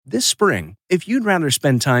This spring, if you'd rather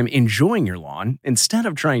spend time enjoying your lawn instead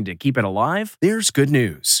of trying to keep it alive, there's good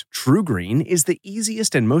news. TruGreen is the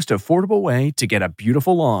easiest and most affordable way to get a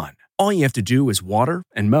beautiful lawn. All you have to do is water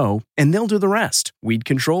and mow, and they'll do the rest. Weed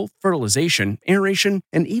control, fertilization, aeration,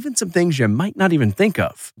 and even some things you might not even think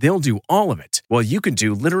of. They'll do all of it, while you can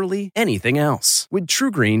do literally anything else. With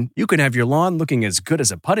TruGreen, you can have your lawn looking as good as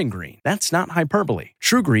a putting green. That's not hyperbole.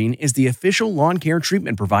 TruGreen is the official lawn care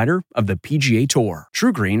treatment provider of the PGA Tour.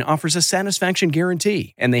 TruGreen offers a satisfaction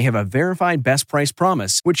guarantee, and they have a verified best price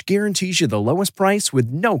promise, which guarantees you the lowest price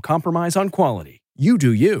with no compromise on quality. You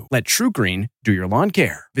do you. Let TruGreen do your lawn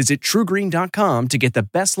care. Visit TruGreen.com to get the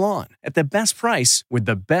best lawn at the best price with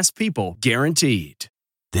the best people guaranteed.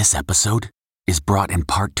 This episode is brought in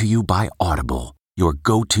part to you by Audible, your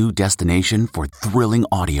go-to destination for thrilling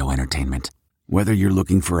audio entertainment. Whether you're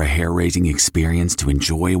looking for a hair-raising experience to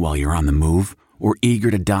enjoy while you're on the move or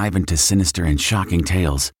eager to dive into sinister and shocking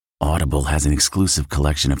tales, Audible has an exclusive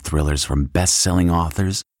collection of thrillers from best-selling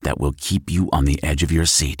authors that will keep you on the edge of your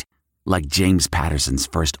seat. Like James Patterson's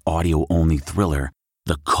first audio-only thriller,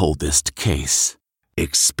 The Coldest Case.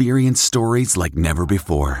 Experience stories like never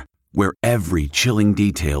before, where every chilling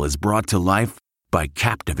detail is brought to life by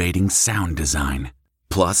captivating sound design.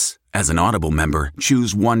 Plus, as an Audible member,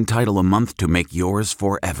 choose one title a month to make yours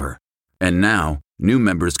forever. And now, new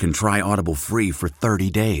members can try Audible free for 30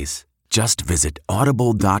 days. Just visit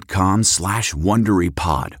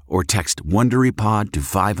audible.com/WonderyPod or text WonderyPod to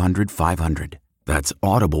 500-500. That's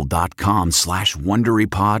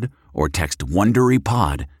audible.com/WonderyPod or text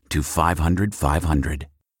WonderyPod to 500-500.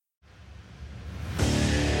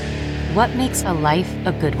 What makes a life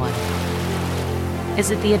a good one? Is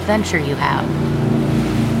it the adventure you have?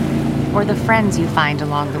 Or the friends you find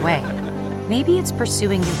along the way? Maybe it's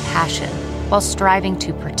pursuing your passion while striving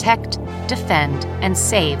to protect, defend, and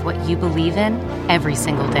save what you believe in every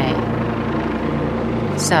single day.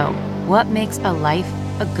 So, what makes a life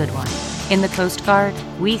a good one? In the Coast Guard,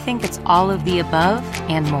 we think it's all of the above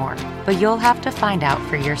and more, but you'll have to find out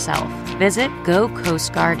for yourself. Visit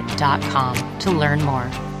gocoastguard.com to learn more.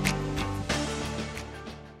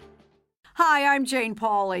 Hi, I'm Jane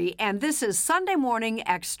Pauley, and this is Sunday Morning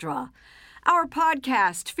Extra, our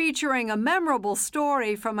podcast featuring a memorable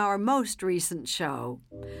story from our most recent show.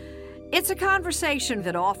 It's a conversation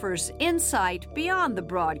that offers insight beyond the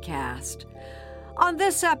broadcast. On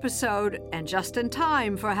this episode, and just in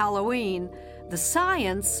time for Halloween, the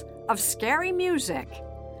science of scary music.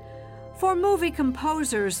 For movie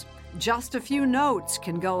composers, just a few notes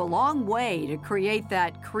can go a long way to create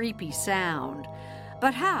that creepy sound.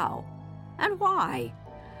 But how? And why?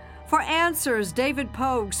 For answers, David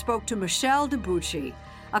Pogue spoke to Michelle DiBucci,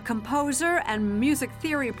 a composer and music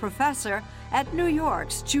theory professor at New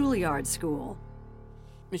York's Juilliard School.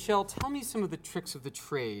 Michelle, tell me some of the tricks of the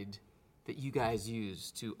trade that you guys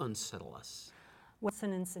use to unsettle us.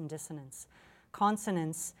 Consonance and dissonance.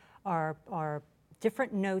 Consonants are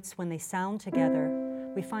different notes when they sound together.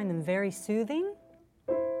 We find them very soothing.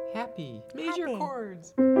 Happy. Major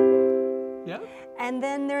chords. Yeah. And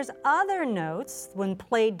then there's other notes, when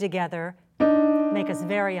played together, make us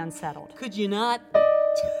very unsettled. Could you not?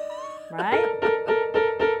 Right?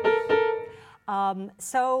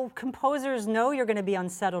 So composers know you're going to be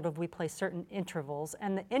unsettled if we play certain intervals,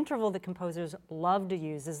 and the interval that composers love to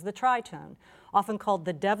use is the tritone, often called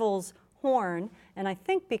the devil's horn, and I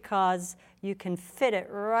think because you can fit it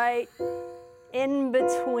right in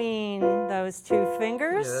between those two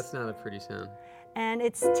fingers. Yeah, that's not a pretty sound. And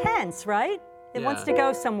it's tense, right? It Yeah. wants to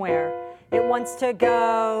go somewhere. It wants to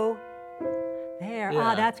go there.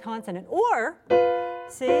 Yeah. That's consonant. Or,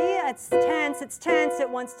 see, it's tense, it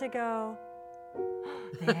wants to go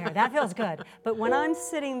there. That feels good. But when I'm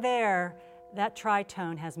sitting there, that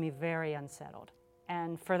tritone has me very unsettled.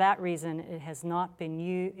 And for that reason, it has not been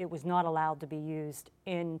it was not allowed to be used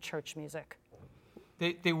in church music.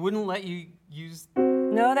 They wouldn't let you use...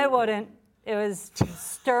 No, they wouldn't. It was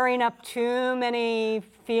stirring up too many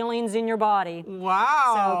feelings in your body.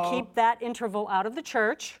 Wow. So keep that interval out of the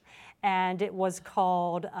church. And it was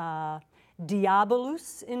called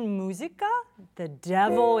Diabolus in Musica, the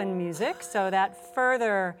devil in music. So that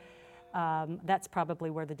further, that's probably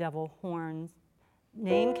where the devil horn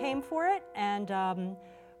name came for it. And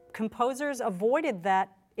composers avoided that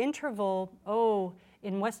interval,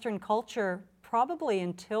 in Western culture, probably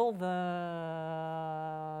until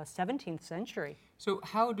the 17th century. So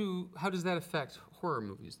how does that affect horror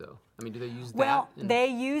movies, though? I mean, do they use that? Well, they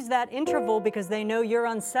use that interval because they know you're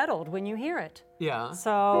unsettled when you hear it. Yeah.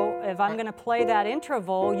 So if I'm going to play that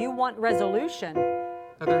interval, you want resolution.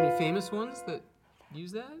 Are there any famous ones that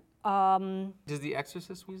use that? Does The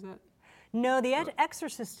Exorcist use that? No, the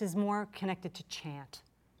Exorcist is more connected to chant.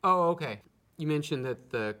 Oh, okay. You mentioned that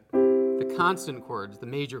the consonant chords, the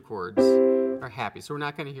major chords, are happy. So we're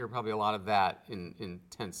not going to hear probably a lot of that in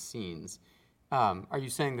tense scenes. Are you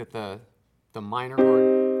saying that the minor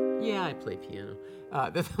chord? Yeah, I play piano.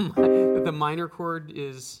 That the minor chord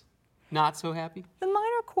is not so happy? The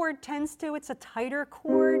minor chord tends to, it's a tighter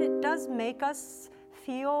chord. It does make us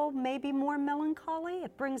feel maybe more melancholy.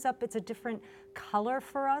 It brings up, it's a different color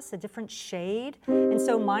for us, a different shade. And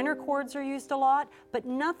so minor chords are used a lot, but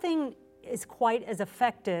nothing is quite as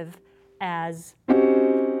effective as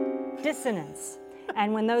dissonance.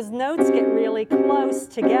 And when those notes get really close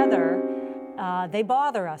together, they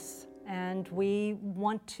bother us. And we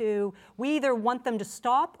either want them to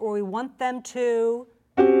stop or we want them to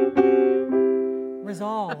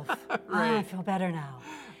resolve. Right. I feel better now.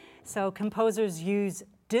 So composers use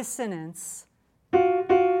dissonance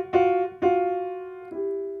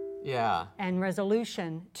and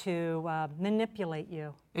resolution to manipulate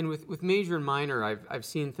you. And with major and minor, I've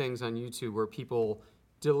seen things on YouTube where people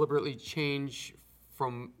deliberately change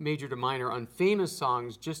from major to minor on famous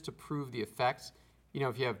songs just to prove the effects. You know,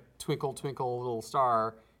 if you have Twinkle, Twinkle, Little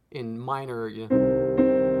Star in minor,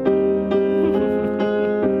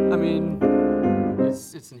 I mean,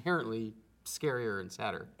 it's inherently scarier and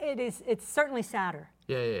sadder. It's certainly sadder.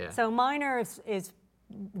 Yeah. So minor is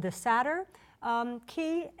the sadder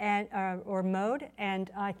key or mode,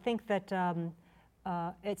 and I think that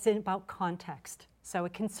it's about context. So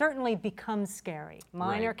it can certainly become scary.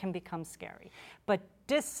 Minor Right. can become scary, but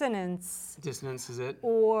dissonance. Dissonance is it?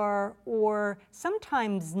 Or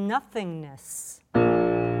sometimes nothingness.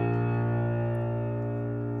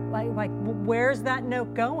 Like, where's that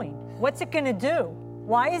note going? What's it going to do?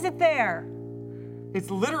 Why is it there?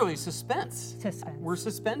 It's literally suspense. Suspense. We're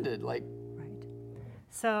suspended, like. Right.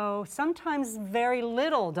 So sometimes very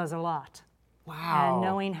little does a lot. Wow. And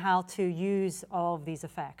knowing how to use all of these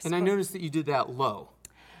effects. And I noticed that you did that low.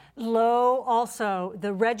 Low also,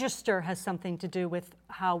 the register has something to do with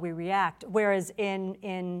how we react, whereas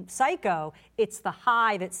in Psycho, it's the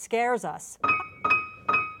high that scares us.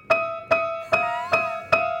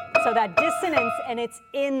 So that dissonance, and it's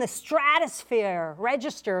in the stratosphere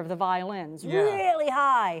register of the violins, really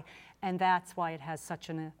high. And that's why it has such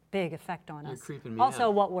a big effect on us. You're creeping me also,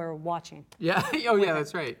 out. what we're watching. Yeah, oh yeah,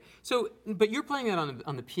 that's right. So, but you're playing that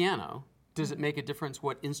on the piano. Does it make a difference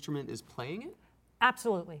what instrument is playing it?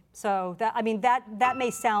 Absolutely. So that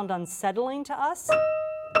may sound unsettling to us,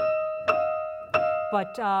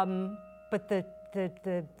 but the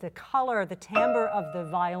color, the timbre of the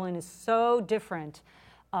violin is so different.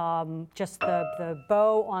 Just the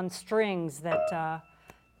bow on strings that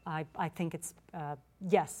I think it's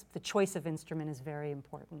yes, the choice of instrument is very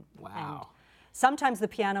important. Wow. And sometimes the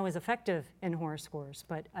piano is effective in horror scores,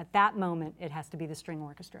 but at that moment it has to be the string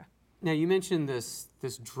orchestra. Now you mentioned this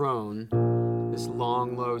drone, this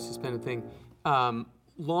long, low, suspended thing.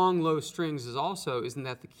 Long, low strings is also, isn't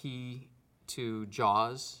that the key to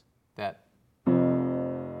Jaws? That.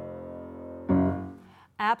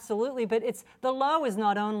 Absolutely, but the low is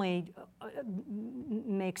not only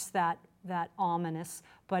makes that ominous,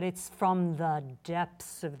 but it's from the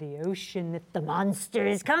depths of the ocean that the monster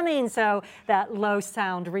is coming. So that low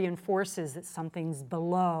sound reinforces that something's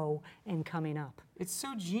below and coming up. It's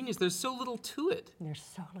so genius. There's so little to it. There's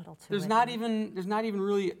so little to There's it. not even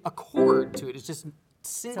really a chord to it. It's just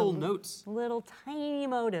single notes. Little tiny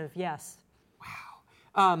motive, yes.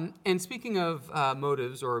 Wow. And speaking of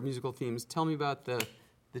motives or musical themes, tell me about the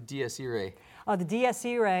Dies Irae. The Dies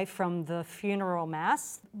Irae from the funeral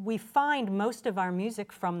mass. We find most of our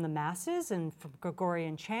music from the masses and from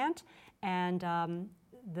Gregorian chant, and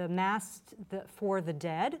the mass for the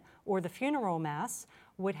dead or the funeral mass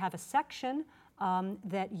would have a section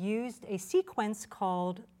that used a sequence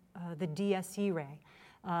called the Dies Irae.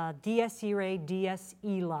 Dies Irae, Dies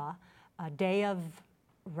Illa, a day of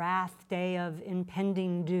wrath, day of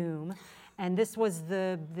impending doom. And this was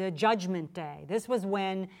the judgment day. This was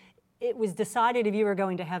when it was decided if you were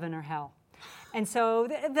going to heaven or hell. And so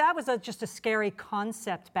that was just a scary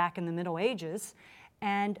concept back in the Middle Ages.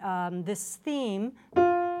 And this theme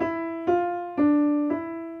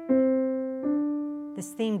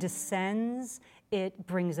descends. It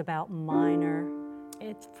brings about minor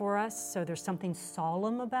for us, so there's something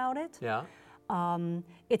solemn about it. Yeah.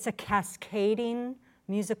 It's a cascading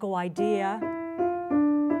musical idea.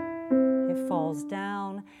 It falls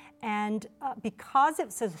down. And because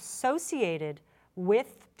it's associated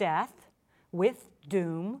with death, with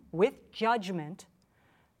doom, with judgment,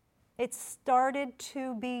 it started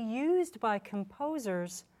to be used by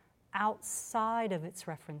composers outside of its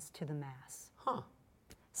reference to the Mass. Huh.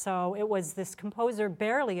 So it was this composer,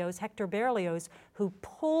 Berlioz, Hector Berlioz, who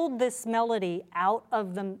pulled this melody out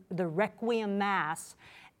of the Requiem Mass,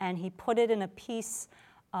 and he put it in a piece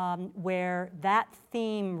where that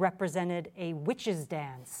theme represented a witch's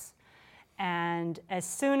dance. And as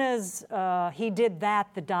soon as he did that,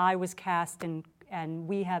 the die was cast, and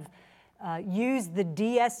we have used the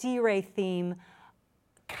Dies Irae theme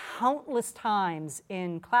countless times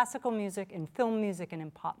in classical music, in film music, and in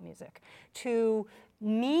pop music to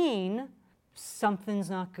mean something's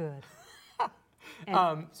not good.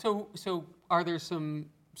 So are there some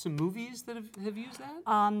movies that have used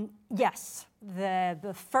that? Yes,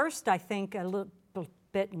 the first, I think, a little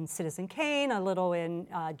bit in Citizen Kane, a little in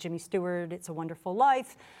Jimmy Stewart, It's a Wonderful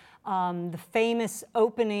Life. The famous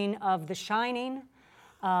opening of The Shining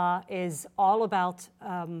is all about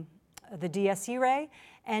the Dies Irae.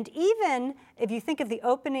 And even if you think of the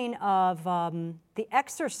opening of The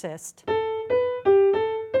Exorcist,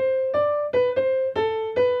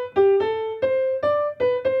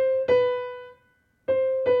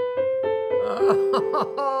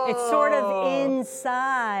 it's sort of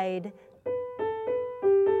inside.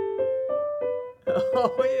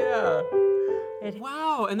 Oh yeah!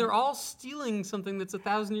 Wow, and they're all stealing something that's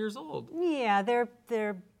 1,000 years old. Yeah,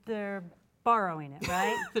 they're borrowing it,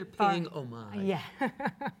 right? They're paying homage. Yeah.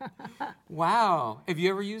 Wow. Have you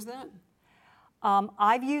ever used that?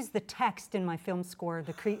 I've used the text in my film score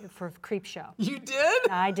for Creepshow. You did?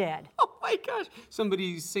 I did. Oh my gosh!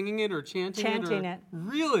 Somebody singing it or chanting it? Chanting it.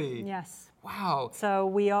 Really? Yes. Wow. So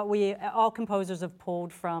we all composers have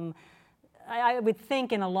pulled from. I would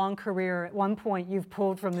think in a long career, at one point, you've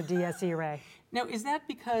pulled from the Dies Irae. Now, is that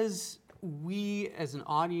because we, as an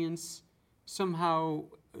audience, somehow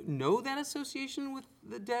know that association with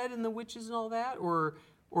the dead and the witches and all that, or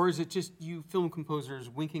is it just you film composers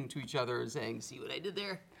winking to each other and saying, "See what I did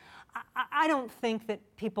there"? I don't think that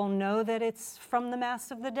people know that it's from the Mass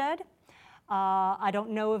of the Dead. I don't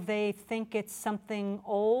know if they think it's something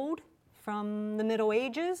old from the Middle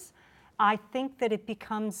Ages. I think that it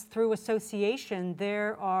becomes through association.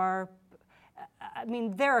 There are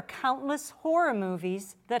countless horror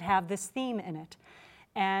movies that have this theme in it.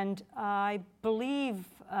 And I believe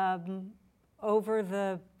over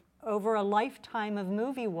a lifetime of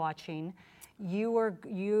movie watching,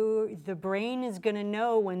 the brain is going to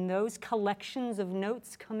know when those collections of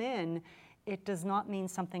notes come in, it does not mean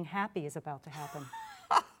something happy is about to happen.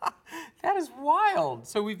 That is wild.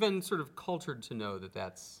 So we've been sort of cultured to know that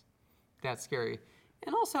that's scary.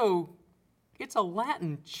 And also, it's a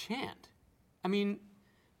Latin chant. I mean,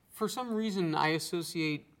 for some reason, I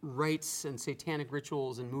associate rites and satanic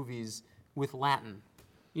rituals in movies with Latin.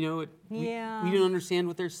 You know, we don't understand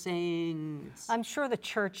what they're saying. I'm sure the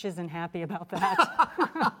church isn't happy about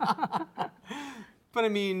that. But I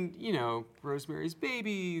mean, you know, Rosemary's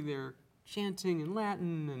Baby, they're chanting in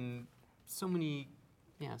Latin, and so many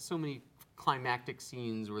climactic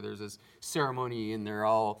scenes where there's this ceremony and they're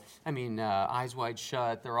all, Eyes Wide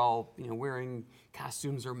Shut, they're all, wearing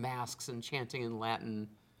costumes or masks and chanting in Latin.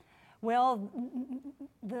 Well,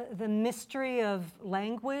 the mystery of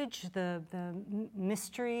language, the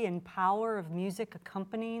mystery and power of music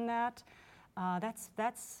accompanying that's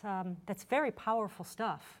very powerful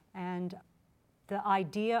stuff. And the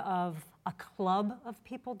idea of a club of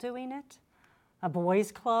people doing it, a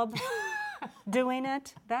boys' club doing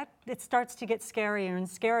it, it starts to get scarier and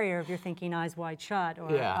scarier if you're thinking Eyes Wide Shut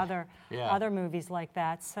or other movies like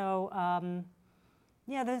that. So.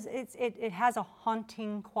 It has a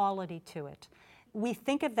haunting quality to it. We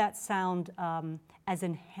think of that sound as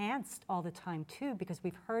enhanced all the time too, because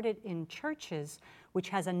we've heard it in churches, which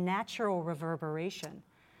has a natural reverberation.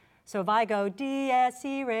 So if I go Dies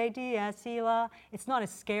Irae, Dies Illa, it's not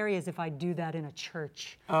as scary as if I do that in a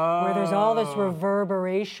church, where there's all this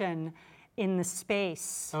reverberation in the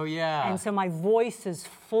space. Oh yeah. And so my voice is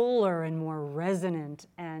fuller and more resonant,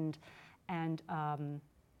 and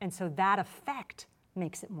so that effect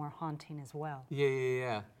makes it more haunting as well.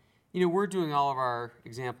 Yeah. We're doing all of our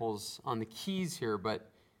examples on the keys here, but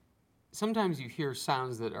sometimes you hear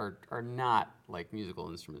sounds that are not like musical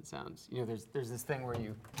instrument sounds. There's this thing where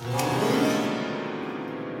you...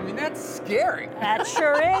 that's scary. That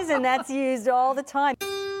sure is, and that's used all the time.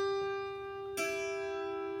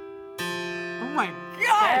 Oh my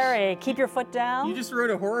gosh! Scary. Keep your foot down. You just wrote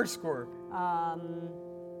a horror score.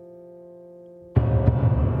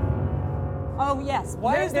 Oh, yes.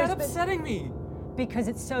 Why is that upsetting me? Because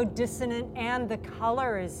it's so dissonant and the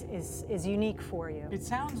color is unique for you. It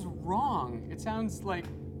sounds wrong. It sounds like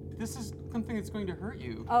this is something that's going to hurt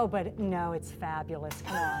you. Oh, but no, it's fabulous.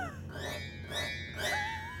 Come on.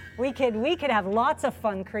 We could have lots of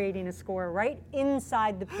fun creating a score right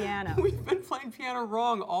inside the piano. We've been playing piano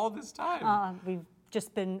wrong all this time. We've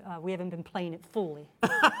just been, we haven't been playing it fully.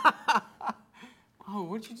 Oh,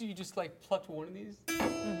 what'd you do? You just like plucked one of these?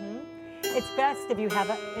 It's best if you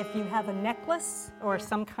have a necklace or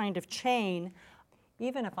some kind of chain.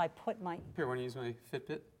 Even if I put my, Here, want to use my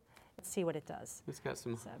Fitbit? let's see what it does. It's got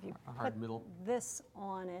some So if you a hard put middle. this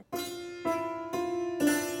on it.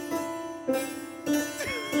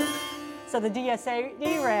 So the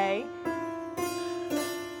DSD ray,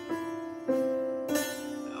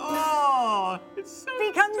 Oh, it's so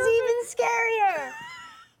becomes even scarier.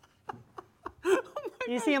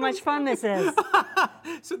 You see how much fun this is?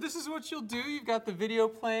 So this is what you'll do? You've got the video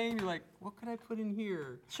playing, you're like, what could I put in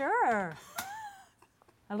here? Sure.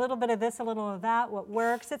 A little bit of this, a little of that, what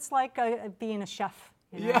works. It's like being a chef.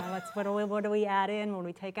 You know? Yeah. That's what do we add in, what do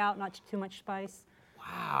we take out, not too much spice.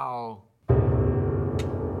 Wow.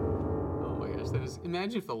 Oh my gosh, that is,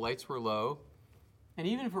 imagine if the lights were low, and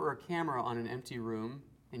even if it were a camera on an empty room,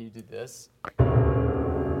 and you did this.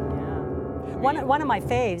 One of my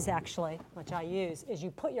faves, actually, which I use, is you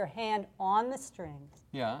put your hand on the strings.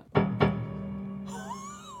 Yeah.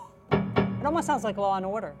 It almost sounds like Law and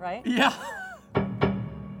Order, right? Yeah.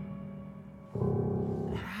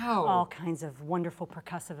 Wow. All kinds of wonderful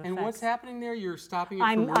percussive effects. And what's happening there? You're stopping it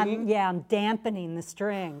from ringing? I'm dampening the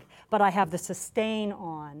string, but I have the sustain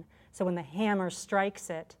on, so when the hammer strikes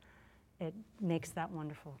it, it makes that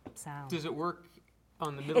wonderful sound. Does it work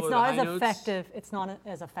on the middle It's of the not high as notes? effective. It's not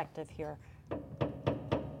as effective here.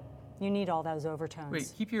 You need all those overtones.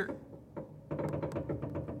 Wait, keep your...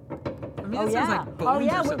 I mean, Oh that sounds like bones oh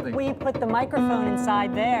yeah, or something. we put the microphone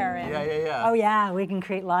inside there. And, Yeah. Oh yeah, we can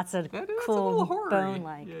create lots of That's a cool little horror-y.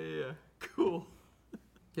 bone-like. Yeah. Cool.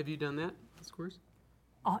 Have you done that, scores?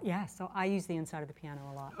 Oh yeah, so I use the inside of the piano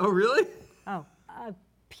a lot. Oh, really? Oh,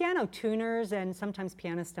 piano tuners and sometimes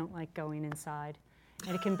pianists don't like going inside,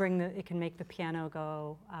 and it can make the piano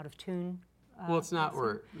go out of tune. Well, it's not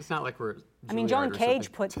like we're. I mean, Juilliard John or Cage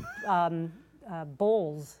something. put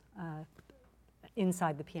bowls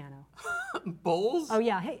inside the piano. Bowls. Oh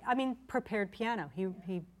yeah, hey, I mean prepared piano.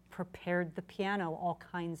 He prepared the piano all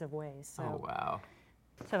kinds of ways. So, Oh wow.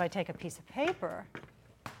 so if I take a piece of paper,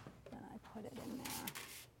 then I put it in there,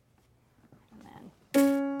 and then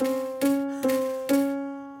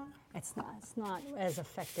it's not as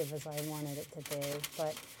effective as I wanted it to be.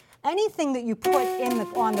 But anything that you put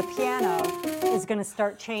on the piano is going to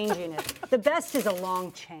start changing it. The best is a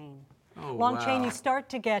long chain. Oh, Long chain, wow. you start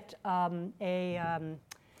to get a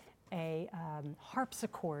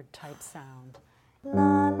harpsichord type sound.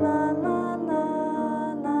 La, la, la,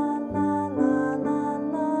 la, la, la, la, la,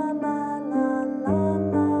 la, la, la.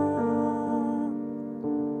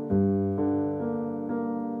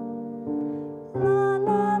 La,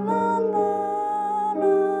 la, la, la, la, la,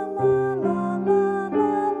 la,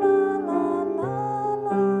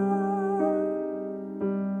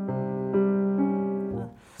 la.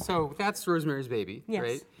 So that's Rosemary's Baby, Yes.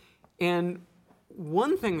 right? And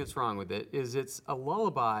one thing that's wrong with it is it's a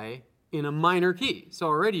lullaby in a minor key. So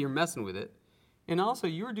already you're messing with it. And also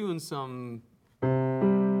you were doing some, I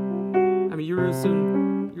mean, you were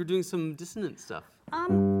doing some dissonant stuff.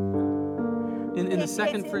 In the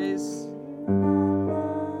second phrase.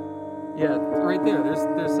 Yeah, right there.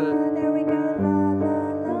 There's a. There we go.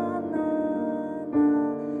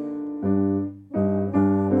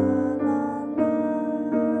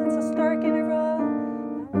 It's a stark interval.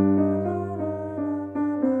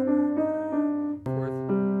 Fourth.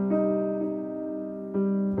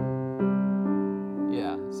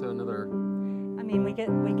 Yeah, so another. I mean, we get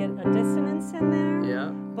a dissonance in there. Yeah.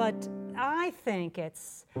 But I think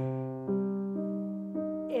it's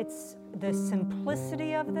the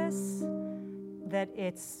simplicity of this, that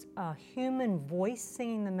it's a human voice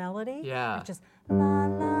singing the melody. Yeah. It's just la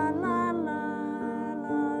la la la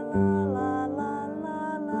la la la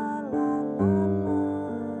la la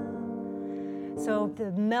la. So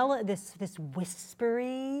the this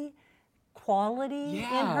whispery quality in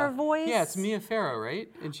her voice. Yeah, it's Mia Farrow, right?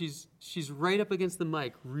 And she's right up against the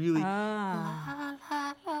mic, really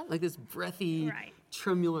like this breathy,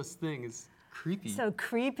 tremulous thing. Is creepy. So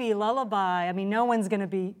creepy lullaby. I mean, no one's going to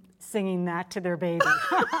be singing that to their baby.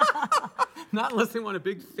 Not unless they want a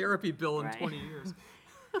big therapy bill in 20 years.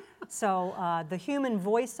 So the human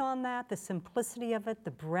voice on that, the simplicity of it,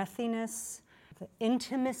 the breathiness, the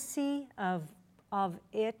intimacy of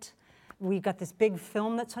it. We've got this big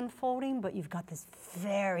film that's unfolding, but you've got this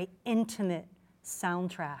very intimate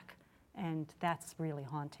soundtrack, and that's really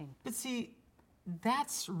haunting. But see,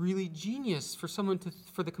 that's really genius for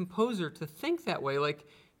the composer to think that way. Like,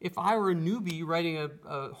 if I were a newbie writing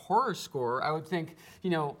a horror score, I would think,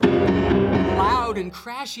 loud and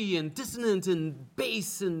crashy and dissonant and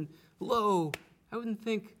bass and low. I wouldn't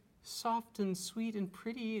think soft and sweet and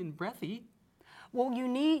pretty and breathy. Well, you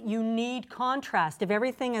need contrast. If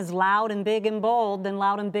everything is loud and big and bold, then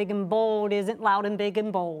loud and big and bold isn't loud and big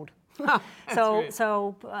and bold.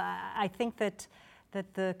 So I think that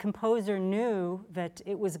the composer knew that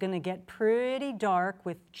it was going to get pretty dark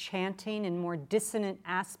with chanting and more dissonant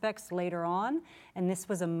aspects later on, and this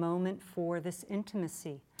was a moment for this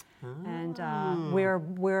intimacy. And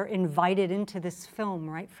we're invited into this film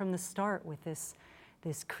right from the start with this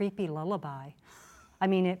creepy lullaby. I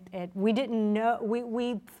mean, we didn't know.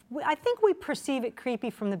 I think we perceive it creepy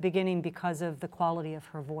from the beginning because of the quality of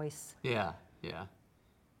her voice. Yeah.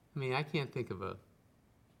 I mean, I can't think of a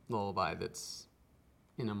lullaby that's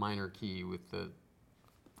in a minor key with the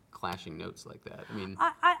clashing notes like that. I mean,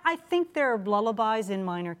 I think there are lullabies in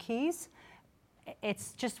minor keys.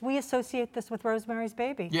 It's just we associate this with Rosemary's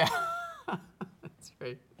Baby. Yeah, that's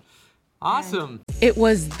right. Awesome. It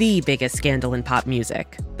was the biggest scandal in pop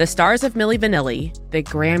music. The stars of Milli Vanilli, the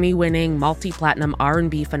Grammy-winning multi-platinum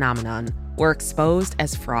R&B phenomenon, were exposed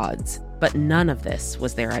as frauds. But none of this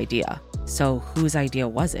was their idea. So whose idea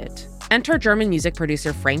was it? Enter German music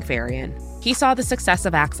producer Frank Farian. He saw the success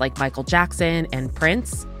of acts like Michael Jackson and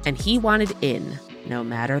Prince, and he wanted in, no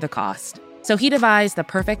matter the cost. So he devised the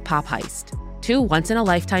perfect pop heist. Two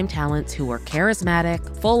once-in-a-lifetime talents who were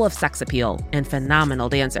charismatic, full of sex appeal, and phenomenal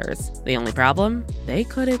dancers. The only problem? They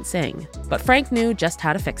couldn't sing. But Frank knew just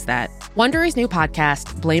how to fix that. Wondery's new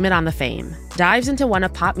podcast, Blame It on the Fame, dives into one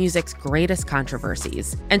of pop music's greatest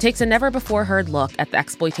controversies and takes a never-before-heard look at the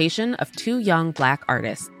exploitation of two young Black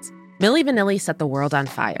artists. Milli Vanilli set the world on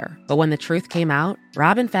fire, but when the truth came out,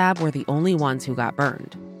 Rob and Fab were the only ones who got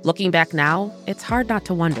burned. Looking back now, it's hard not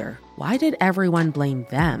to wonder, why did everyone blame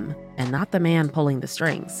them and not the man pulling the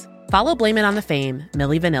strings? Follow Blame It on the Fame,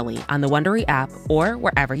 Milli Vanilli, on the Wondery app or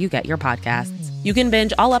wherever you get your podcasts. You can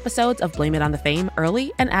binge all episodes of Blame It on the Fame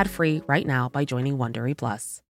early and ad-free right now by joining Wondery Plus.